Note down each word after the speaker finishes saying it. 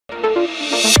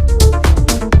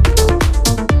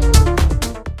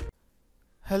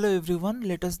Hello everyone,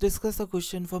 let us discuss a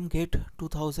question from GATE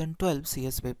 2012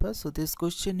 CS paper. So this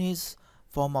question is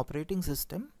from operating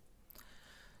system.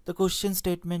 The question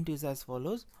statement is as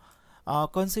follows.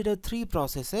 Consider three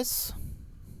processes.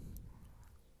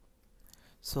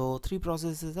 So three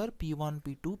processes are P1,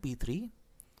 P2, P3.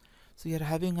 So you are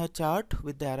having a chart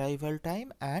with the arrival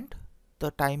time and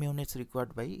the time units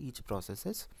required by each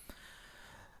processes.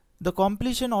 The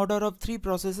completion order of three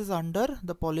processes under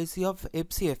the policy of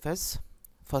FCFS,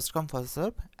 first come first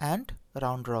serve, and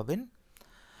round robin.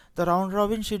 The round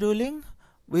robin scheduling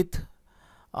with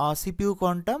CPU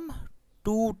quantum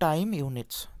 2 time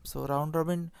units. So round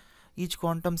robin, each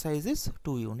quantum size is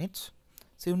 2 units.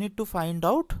 So you need to find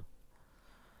out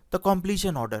the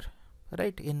completion order,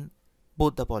 right, in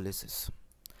both the policies.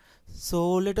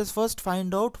 So let us first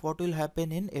find out what will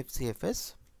happen in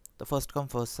FCFS, the first come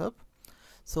first serve.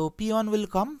 So P1 will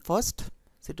come first,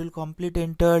 so it will complete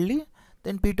entirely.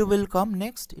 Then P2 will come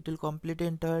next, it will complete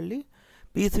entirely.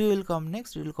 P3 will come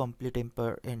next, it will complete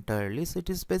entirely. So it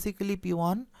is basically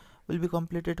P1 will be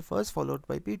completed first, followed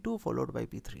by P2, followed by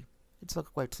P3. It's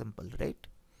quite simple, right?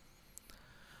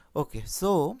 Okay,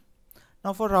 so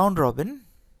now for round robin,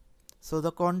 so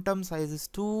the quantum size is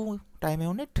 2 time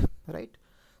unit, right?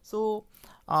 So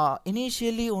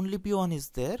initially only P1 is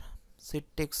there, so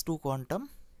it takes 2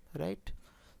 quantum, right?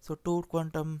 So 2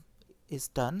 quantum is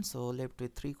done, so left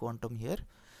with 3 quantum here.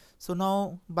 So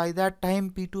now by that time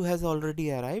P2 has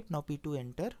already arrived. Now P2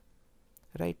 enter,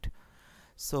 right?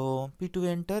 So P2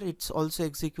 enter, it's also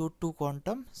execute 2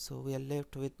 quantum, so we are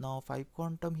left with now 5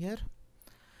 quantum here.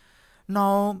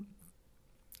 Now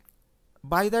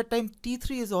by that time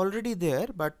T3 is already there,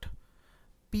 but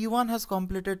P1 has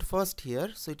completed first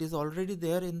here, so it is already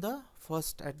there in the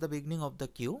first at the beginning of the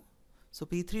queue. So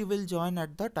P3 will join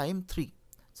at the time 3.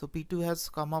 So P2 has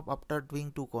come up after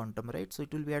doing 2 quantum, right? So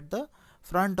it will be at the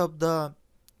front of the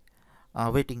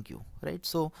waiting queue, right?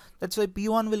 So that's why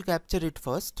P1 will capture it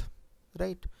first,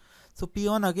 right? So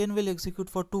P1 again will execute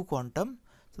for 2 quantum,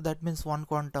 so that means 1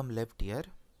 quantum left here.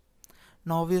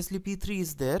 Now obviously P3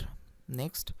 is there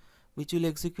next, which will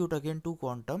execute again 2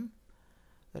 quantum,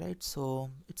 right? So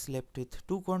it's left with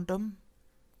 2 quantum,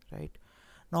 right?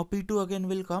 Now P2 again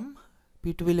will come.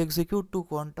 P2 will execute 2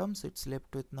 quantums, it's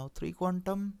left with now 3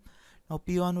 quantum. Now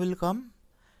P1 will come,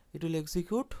 it will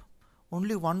execute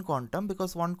only 1 quantum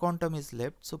because 1 quantum is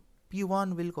left. So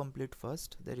P1 will complete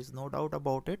first, there is no doubt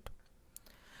about it.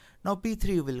 Now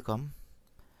P3 will come,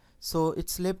 so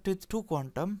it's left with 2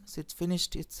 quantum, so it's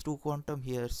finished its 2 quantum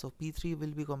here. So P3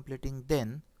 will be completing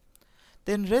then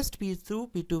rest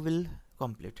P2 will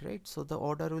complete, right? So the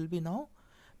order will be now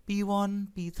P1,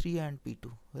 P3 and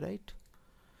P2, right?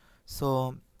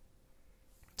 So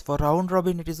for round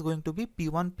robin it is going to be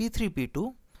P1, P3,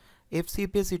 P2.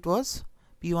 FCFS it was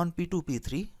P1, P2,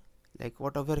 P3. Like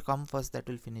whatever come first, that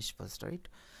will finish first, right?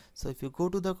 So if you go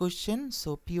to the question,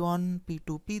 so P1,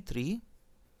 P2, P3.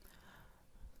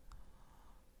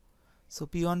 So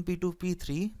P1, P2,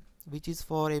 P3, which is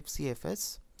for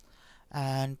FCFS,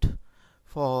 and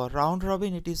for round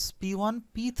robin it is P1,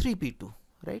 P3, P2,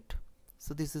 right?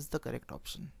 So this is the correct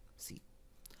option, C.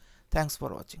 Thanks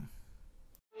for watching.